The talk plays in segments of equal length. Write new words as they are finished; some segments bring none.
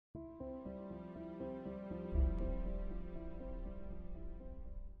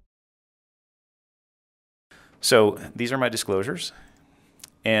So these are my disclosures.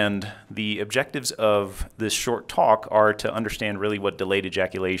 And the objectives of this short talk are to understand really what delayed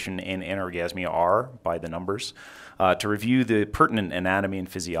ejaculation and anorgasmia are by the numbers, to review the pertinent anatomy and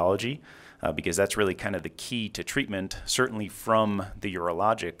physiology, because that's really kind of the key to treatment, certainly from the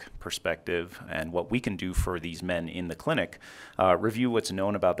urologic perspective and what we can do for these men in the clinic. Review what's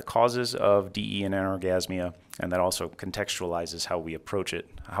known about the causes of DE and anorgasmia, and that also contextualizes how we approach it,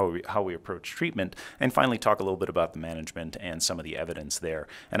 how we approach treatment, and finally talk a little bit about the management and some of the evidence there.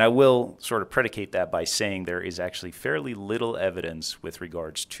 And I will sort of predicate that by saying there is actually fairly little evidence with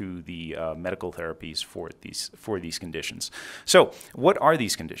regards to the medical therapies for these conditions. So what are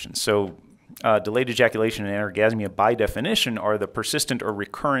these conditions? So delayed ejaculation and anorgasmia, by definition, are the persistent or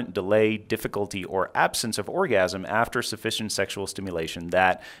recurrent delay, difficulty, or absence of orgasm after sufficient sexual stimulation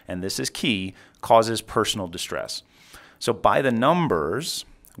that, and this is key, causes personal distress. So by the numbers,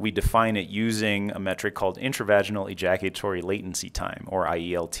 we define it using a metric called intravaginal ejaculatory latency time, or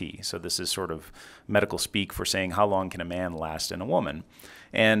IELT. So this is sort of medical speak for saying how long can a man last in a woman.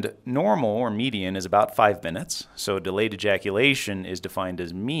 And normal or median is about 5 minutes. So delayed ejaculation is defined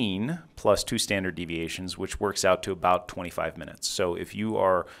as mean plus 2 standard deviations, which works out to about 25 minutes. So if you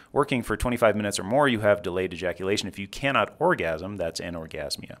are working for 25 minutes or more, you have delayed ejaculation. If you cannot orgasm, that's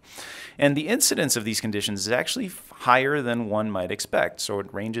anorgasmia. And the incidence of these conditions is actually higher than one might expect. So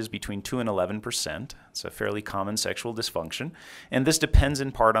it ranges between 2 and 11%. It's a fairly common sexual dysfunction. And this depends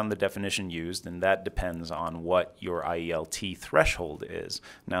in part on the definition used, and that depends on what your IELT threshold is.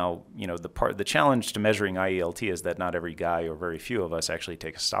 Now, you know, the challenge to measuring IELT is that not every guy, or very few of us, actually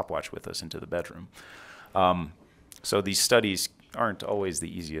take a stopwatch with us into the bedroom. So these studies aren't always the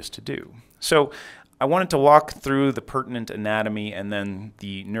easiest to do. So I wanted to walk through the pertinent anatomy and then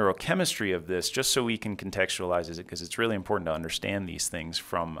the neurochemistry of this, just so we can contextualize it, because it's really important to understand these things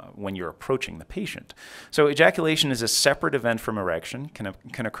from when you're approaching the patient. So ejaculation is a separate event from erection,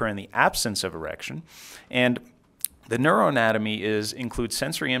 can occur in the absence of erection, and the neuroanatomy includes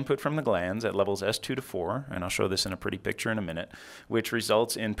sensory input from the glands at levels S2 to 4, and I'll show this in a pretty picture in a minute, which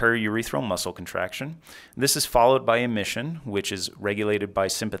results in periurethral muscle contraction. This is followed by emission, which is regulated by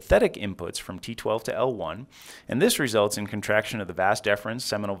sympathetic inputs from T12 to L1, and this results in contraction of the vas deferens,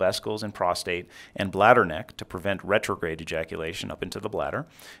 seminal vesicles, and prostate, and bladder neck to prevent retrograde ejaculation up into the bladder.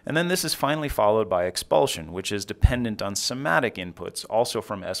 And then this is finally followed by expulsion, which is dependent on somatic inputs, also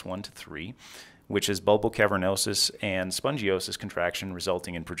from S1 to 3, which is bulbocavernosus and spongiosus contraction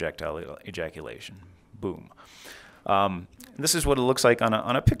resulting in projectile ejaculation. Boom. This is what it looks like on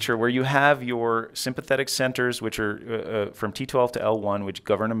a picture where you have your sympathetic centers, which are from T12 to L1, which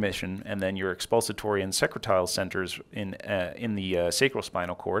govern emission, and then your expulsatory and secretile centers in the sacral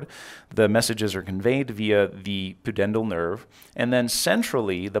spinal cord. The messages are conveyed via the pudendal nerve, and then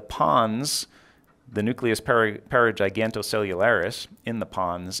centrally the pons, the nucleus paragigantocellularis in the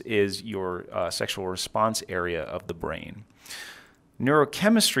pons, is your sexual response area of the brain.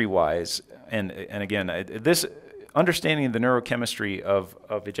 Neurochemistry-wise, and again, this understanding of the neurochemistry of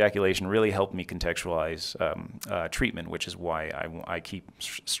ejaculation really helped me contextualize treatment, which is why I keep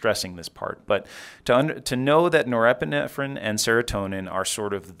stressing this part. But to know that norepinephrine and serotonin are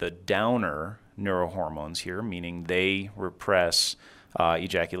sort of the downer neurohormones here, meaning they repress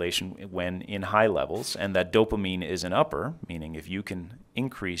ejaculation when in high levels, and that dopamine is an upper, meaning if you can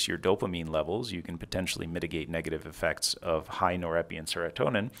increase your dopamine levels, you can potentially mitigate negative effects of high norepi and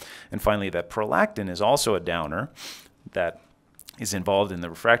serotonin. And finally, that prolactin is also a downer that is involved in the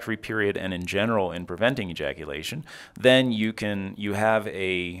refractory period and in general in preventing ejaculation. Then you have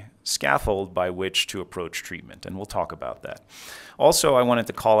a scaffold by which to approach treatment, and we'll talk about that. Also, I wanted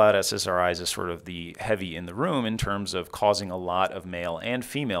to call out SSRIs as sort of the heavy in the room in terms of causing a lot of male and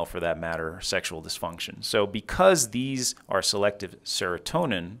female, for that matter, sexual dysfunction. So because these are selective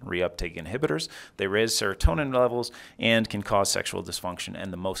serotonin reuptake inhibitors, they raise serotonin levels and can cause sexual dysfunction,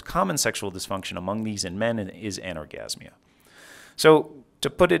 and the most common sexual dysfunction among these in men is anorgasmia. So to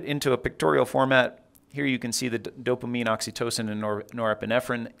put it into a pictorial format, here you can see the dopamine, oxytocin, and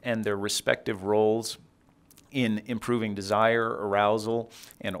norepinephrine and their respective roles in improving desire, arousal,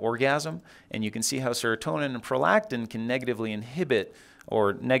 and orgasm. And you can see how serotonin and prolactin can negatively inhibit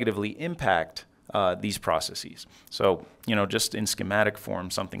or negatively impact these processes. So, you know, just in schematic form,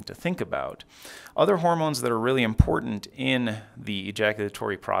 something to think about. Other hormones that are really important in the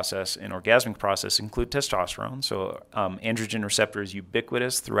ejaculatory process and orgasmic process include testosterone. So androgen receptor is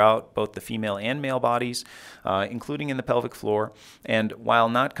ubiquitous throughout both the female and male bodies, including in the pelvic floor. And while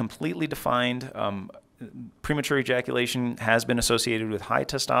not completely defined, premature ejaculation has been associated with high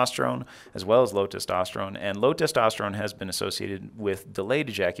testosterone as well as low testosterone, and low testosterone has been associated with delayed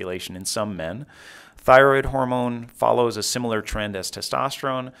ejaculation in some men. Thyroid hormone follows a similar trend as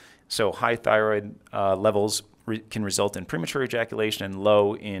testosterone, so high thyroid levels can result in premature ejaculation and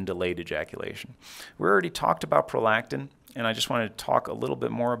low in delayed ejaculation. We already talked about prolactin, and I just wanted to talk a little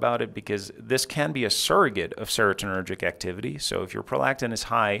bit more about it because this can be a surrogate of serotonergic activity. So if your prolactin is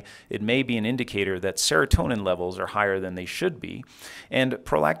high, it may be an indicator that serotonin levels are higher than they should be. And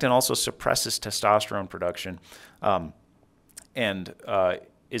prolactin also suppresses testosterone production and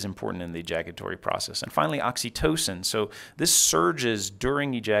is important in the ejaculatory process. And finally, oxytocin. So this surges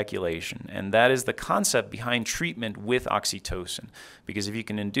during ejaculation, and that is the concept behind treatment with oxytocin. Because if you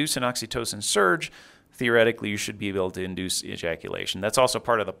can induce an oxytocin surge, theoretically, you should be able to induce ejaculation. That's also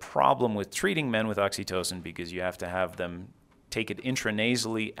part of the problem with treating men with oxytocin because you have to have them take it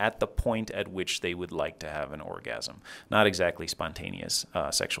intranasally at the point at which they would like to have an orgasm. Not exactly spontaneous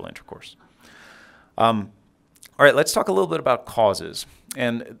sexual intercourse. All right, let's talk a little bit about causes.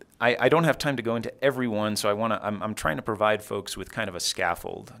 And I don't have time to go into every one, so I'm trying to provide folks with kind of a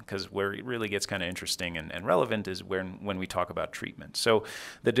scaffold, because where it really gets kind of interesting and relevant is when we talk about treatment. So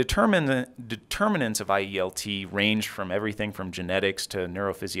the determinants of IELT range from everything from genetics to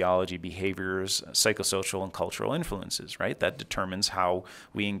neurophysiology, behaviors, psychosocial and cultural influences, right? That determines how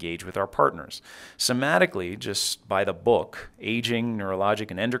we engage with our partners. Somatically, just by the book, aging, neurologic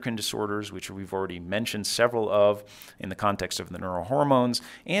and endocrine disorders, which we've already mentioned several of in the context of the neurohormones,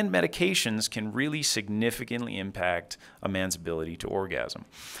 and medications can really significantly impact a man's ability to orgasm.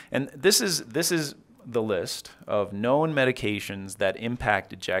 And this is the list of known medications that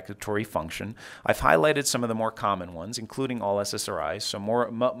impact ejaculatory function. I've highlighted some of the more common ones, including all SSRIs. So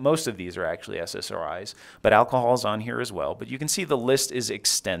most of these are actually SSRIs, but alcohol is on here as well. But you can see the list is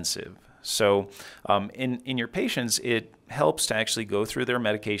extensive. So in your patients, it helps to actually go through their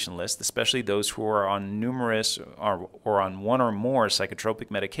medication list, especially those who are on numerous or on one or more psychotropic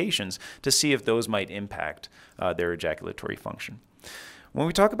medications, to see if those might impact their ejaculatory function. When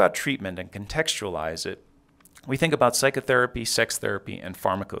we talk about treatment and contextualize it, we think about psychotherapy, sex therapy, and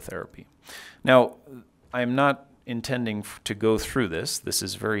pharmacotherapy. Now, I'm not intending to go through this. This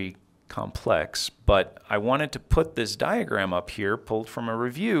is very complex, but I wanted to put this diagram up here, pulled from a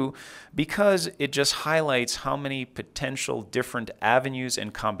review, because it just highlights how many potential different avenues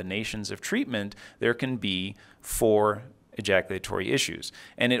and combinations of treatment there can be for ejaculatory issues.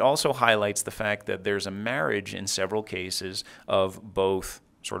 And it also highlights the fact that there's a marriage in several cases of both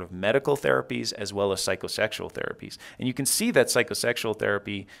sort of medical therapies as well as psychosexual therapies. And you can see that psychosexual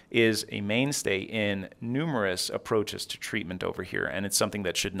therapy is a mainstay in numerous approaches to treatment over here, and it's something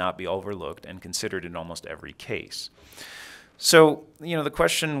that should not be overlooked and considered in almost every case. So, the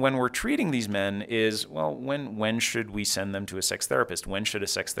question when we're treating these men is, well, when should we send them to a sex therapist? When should a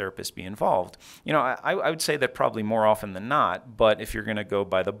sex therapist be involved? I would say that probably more often than not, but if you're going to go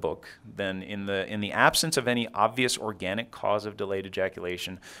by the book, then in the absence of any obvious organic cause of delayed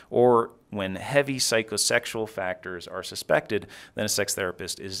ejaculation, or when heavy psychosexual factors are suspected, then a sex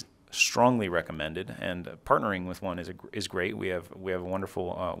therapist is strongly recommended, and partnering with one is great. We have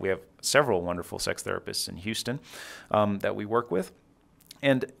several wonderful sex therapists in Houston that we work with,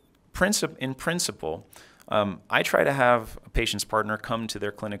 and in principle, I try to have a patient's partner come to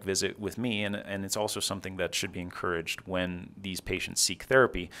their clinic visit with me, and it's also something that should be encouraged when these patients seek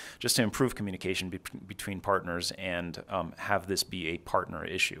therapy, just to improve communication between partners and have this be a partner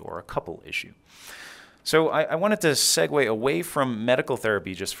issue or a couple issue. So I wanted to segue away from medical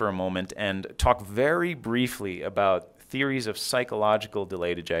therapy just for a moment and talk very briefly about theories of psychological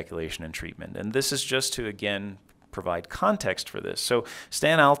delayed ejaculation and treatment. And this is just to, again, provide context for this. So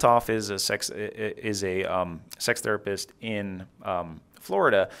Stan Althoff is a sex therapist in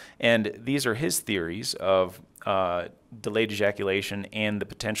Florida, and these are his theories of delayed ejaculation and the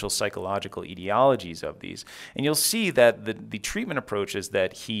potential psychological etiologies of these. And you'll see that the treatment approaches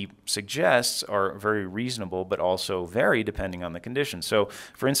that he suggests are very reasonable, but also vary depending on the condition. So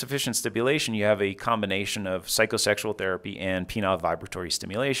for insufficient stimulation, you have a combination of psychosexual therapy and penile vibratory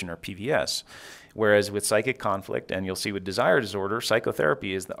stimulation, or PVS. Whereas with psychic conflict, and you'll see with desire disorder,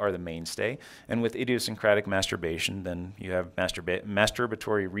 psychotherapy are the mainstay. And with idiosyncratic masturbation, then you have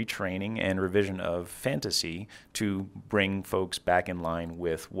masturbatory retraining and revision of fantasy to bring folks back in line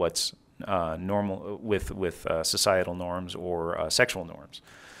with what's normal with societal norms or sexual norms.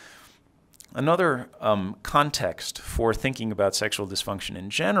 Another context for thinking about sexual dysfunction in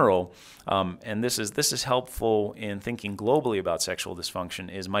general, and this is helpful in thinking globally about sexual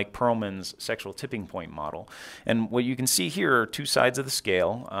dysfunction, is Mike Perlman's sexual tipping point model. And what you can see here are two sides of the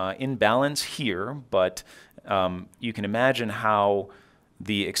scale, in balance here, but you can imagine how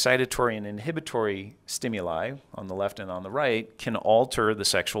the excitatory and inhibitory stimuli on the left and on the right can alter the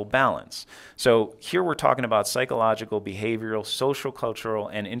sexual balance. So here we're talking about psychological, behavioral, social, cultural,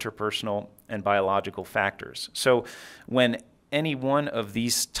 and interpersonal and biological factors. So when any one of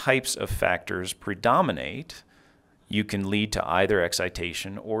these types of factors predominate, you can lead to either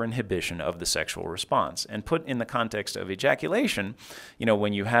excitation or inhibition of the sexual response. And put in the context of ejaculation,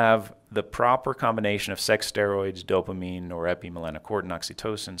 when you have the proper combination of sex steroids, dopamine, norepinephrine, melanocortin,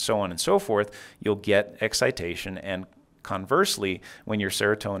 oxytocin, so on and so forth, you'll get excitation. And conversely, when your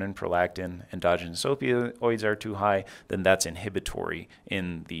serotonin, prolactin, endogenous opioids are too high, then that's inhibitory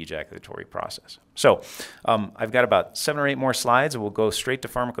in the ejaculatory process. So I've got about 7 or 8 more slides, and we'll go straight to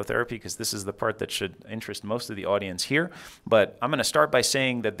pharmacotherapy because this is the part that should interest most of the audience here. But I'm going to start by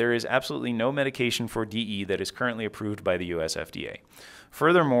saying that there is absolutely no medication for DE that is currently approved by the US FDA.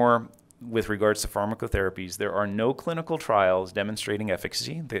 Furthermore, with regards to pharmacotherapies, there are no clinical trials demonstrating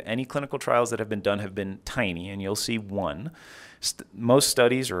efficacy. Any clinical trials that have been done have been tiny, and you'll see one. Most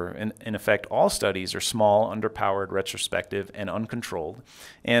studies, or in effect all studies, are small, underpowered, retrospective, and uncontrolled.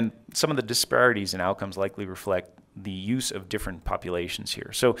 And some of the disparities in outcomes likely reflect the use of different populations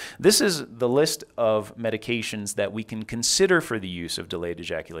here. So this is the list of medications that we can consider for the use of delayed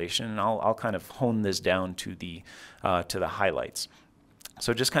ejaculation, and I'll kind of hone this down to the highlights.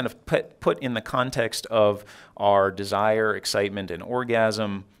 So just kind of put in the context of our desire, excitement, and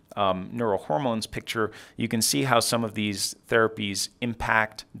orgasm neurohormones picture, you can see how some of these therapies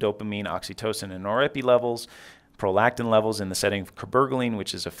impact dopamine, oxytocin, and norepinephrine levels, prolactin levels in the setting of cabergoline,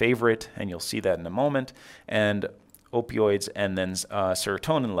 which is a favorite, and you'll see that in a moment, and opioids, and then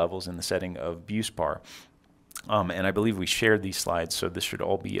serotonin levels in the setting of Buspar. And I believe we shared these slides, so this should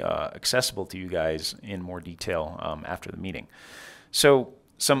all be accessible to you guys in more detail after the meeting. So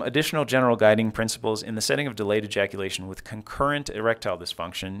some additional general guiding principles: in the setting of delayed ejaculation with concurrent erectile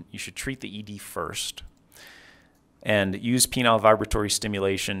dysfunction, you should treat the ED first and use penile vibratory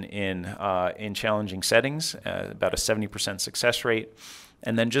stimulation in challenging settings, about a 70% success rate.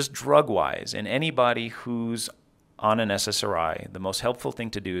 And then just drug-wise, in anybody who's on an SSRI, the most helpful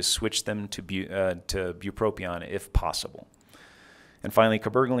thing to do is switch them to bupropion if possible. And finally,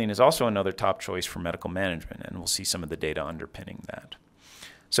 cabergoline is also another top choice for medical management, and we'll see some of the data underpinning that.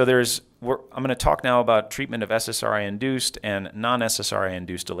 So I'm going to talk now about treatment of SSRI-induced and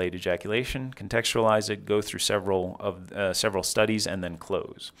non-SSRI-induced delayed ejaculation, contextualize it, go through several studies, and then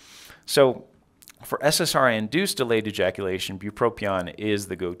close. So for SSRI-induced delayed ejaculation, bupropion is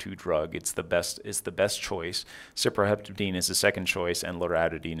the go-to drug. It's the best choice. Cyproheptadine is the second choice, and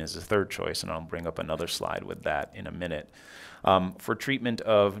loratadine is the third choice, and I'll bring up another slide with that in a minute. For treatment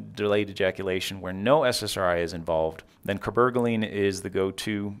of delayed ejaculation where no SSRI is involved, then cabergoline is the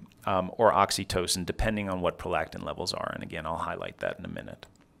go-to, or oxytocin, depending on what prolactin levels are. And again, I'll highlight that in a minute.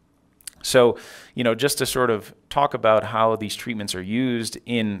 So, just to sort of talk about how these treatments are used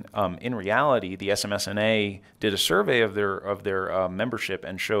in reality, the SMSNA did a survey of their membership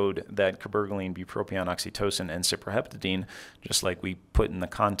and showed that cabergoline, bupropion, oxytocin, and cyproheptadine, just like we put in the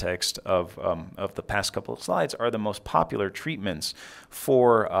context of the past couple of slides, are the most popular treatments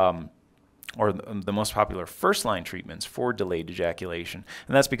for or the most popular first-line treatments for delayed ejaculation,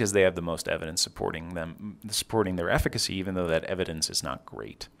 and that's because they have the most evidence supporting their efficacy, even though that evidence is not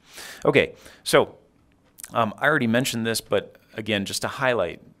great. Okay, so I already mentioned this, but again, just to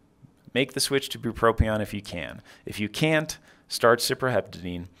highlight, make the switch to bupropion if you can. If you can't, start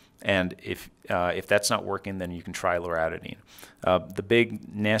cyproheptadine, and if that's not working, then you can try loratadine. The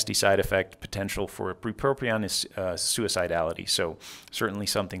big nasty side effect potential for bupropion is suicidality, so certainly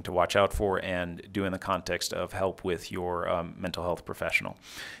something to watch out for and do in the context of help with your mental health professional.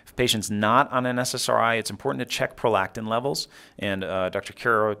 If a patient's not on an SSRI, it's important to check prolactin levels, and Dr.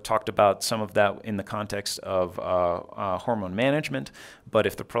 Caro talked about some of that in the context of hormone management. But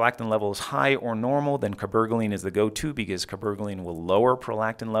if the prolactin level is high or normal, then cabergoline is the go-to, because cabergoline will lower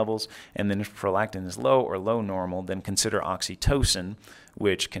prolactin levels. And then if prolactin is low or low normal, then consider oxytocin,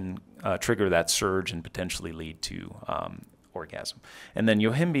 which can trigger that surge and potentially lead to orgasm. And then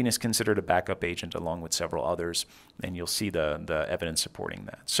yohimbine is considered a backup agent along with several others, and you'll see the evidence supporting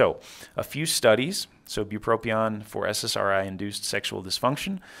that. So a few studies. So bupropion for SSRI-induced sexual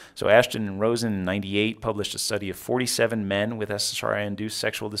dysfunction. So Ashton and Rosen in '98 published a study of 47 men with SSRI-induced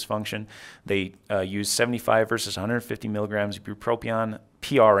sexual dysfunction. They used 75 versus 150 milligrams of bupropion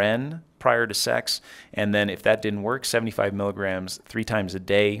PRN prior to sex, and then if that didn't work, 75 milligrams 3 times a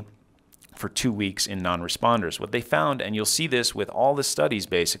day for 2 weeks in non-responders. What they found, and you'll see this with all the studies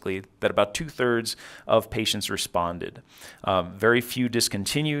basically, that about 2/3 of patients responded. Very few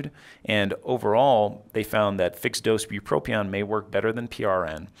discontinued, and overall they found that fixed-dose bupropion may work better than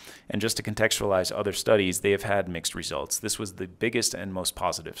PRN. And just to contextualize other studies, they have had mixed results. This was the biggest and most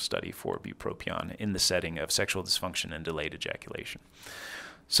positive study for bupropion in the setting of sexual dysfunction and delayed ejaculation.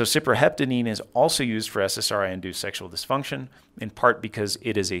 So cyproheptadine is also used for SSRI-induced sexual dysfunction, in part because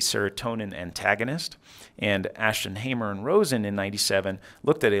it is a serotonin antagonist. And Ashton, Hamer, and Rosen in '97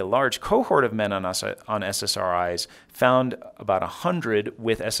 looked at a large cohort of men on SSRIs, found about 100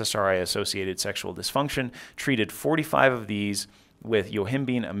 with SSRI-associated sexual dysfunction, treated 45 of these with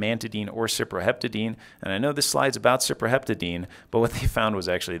yohimbine, amantadine, or cyproheptadine. And I know this slide's about cyproheptadine, but what they found was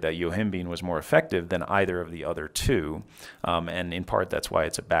actually that yohimbine was more effective than either of the other two. And in part, that's why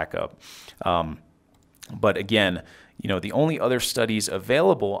it's a backup. But again, the only other studies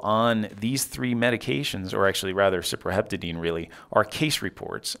available on these 3 medications, or actually rather cyproheptadine really, are case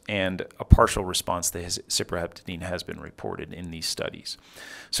reports, and a partial response to cyproheptadine has been reported in these studies.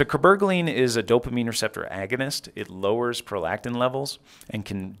 So cabergoline is a dopamine receptor agonist. It lowers prolactin levels and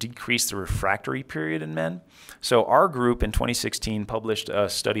can decrease the refractory period in men. So our group in 2016 published a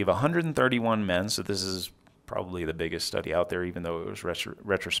study of 131 men, so this is probably the biggest study out there, even though it was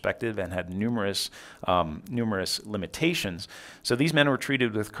retrospective and had numerous limitations. So these men were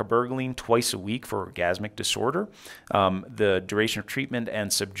treated with cabergoline twice a week for orgasmic disorder. The duration of treatment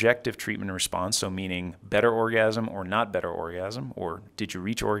and subjective treatment response, so meaning better orgasm or not better orgasm, or did you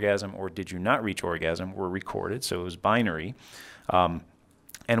reach orgasm or did you not reach orgasm, were recorded, so it was binary.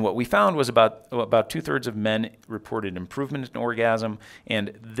 And what we found was about 2/3 of men reported improvement in orgasm,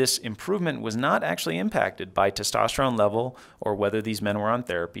 and this improvement was not actually impacted by testosterone level or whether these men were on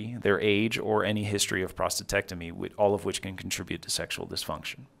therapy, their age, or any history of prostatectomy, all of which can contribute to sexual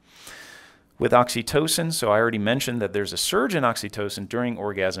dysfunction. With oxytocin, so I already mentioned that there's a surge in oxytocin during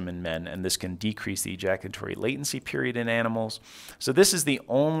orgasm in men, and this can decrease the ejaculatory latency period in animals. So this is the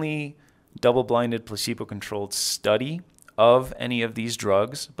only double-blinded placebo-controlled study of any of these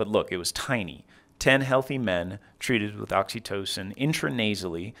drugs, but look, it was tiny. 10 healthy men treated with oxytocin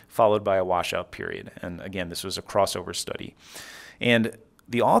intranasally, followed by a washout period. And again, this was a crossover study. And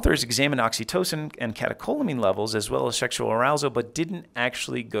the authors examined oxytocin and catecholamine levels as well as sexual arousal, but didn't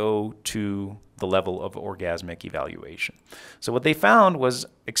actually go to the level of orgasmic evaluation. So what they found was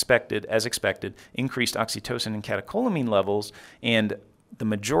as expected, increased oxytocin and catecholamine levels, and the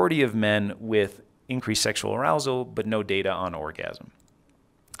majority of men with increased sexual arousal, but no data on orgasm.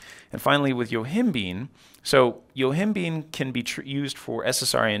 And finally, with yohimbine, so yohimbine can be used for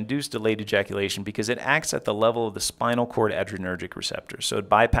SSRI-induced delayed ejaculation because it acts at the level of the spinal cord adrenergic receptors. So it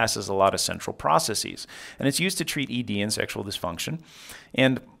bypasses a lot of central processes. And it's used to treat ED and sexual dysfunction.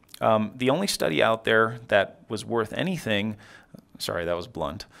 And the only study out there that was worth anything, sorry, that was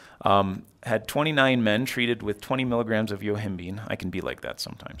blunt, had 29 men treated with 20 milligrams of yohimbine. I can be like that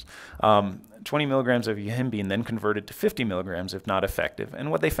sometimes. 20 milligrams of yohimbine, then converted to 50 milligrams if not effective. And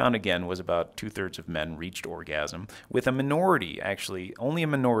what they found again was about 2/3 of men reached orgasm, with a minority, actually only a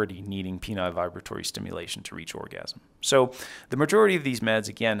minority, needing penile vibratory stimulation to reach orgasm. So the majority of these meds,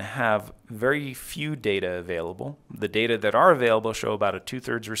 again, have very few data available. The data that are available show about a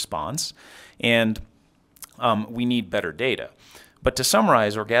 2/3 response, and we need better data. But to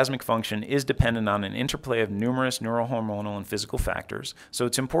summarize, orgasmic function is dependent on an interplay of numerous neurohormonal and physical factors, so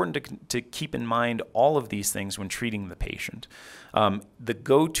it's important to keep in mind all of these things when treating the patient. The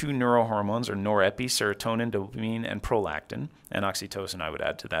go-to neurohormones are norepi, serotonin, dopamine, and prolactin, and oxytocin I would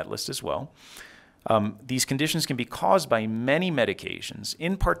add to that list as well. These conditions can be caused by many medications,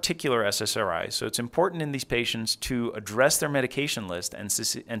 in particular SSRIs, so it's important in these patients to address their medication list and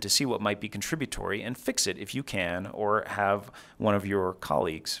to see what might be contributory and fix it if you can, or have one of your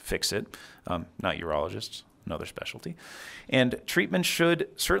colleagues fix it, not urologists, another specialty. And treatment should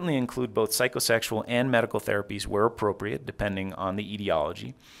certainly include both psychosexual and medical therapies where appropriate, depending on the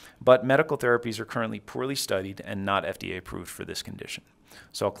etiology, but medical therapies are currently poorly studied and not FDA approved for this condition.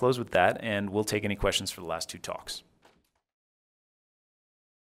 So I'll close with that, and we'll take any questions for the last 2 talks.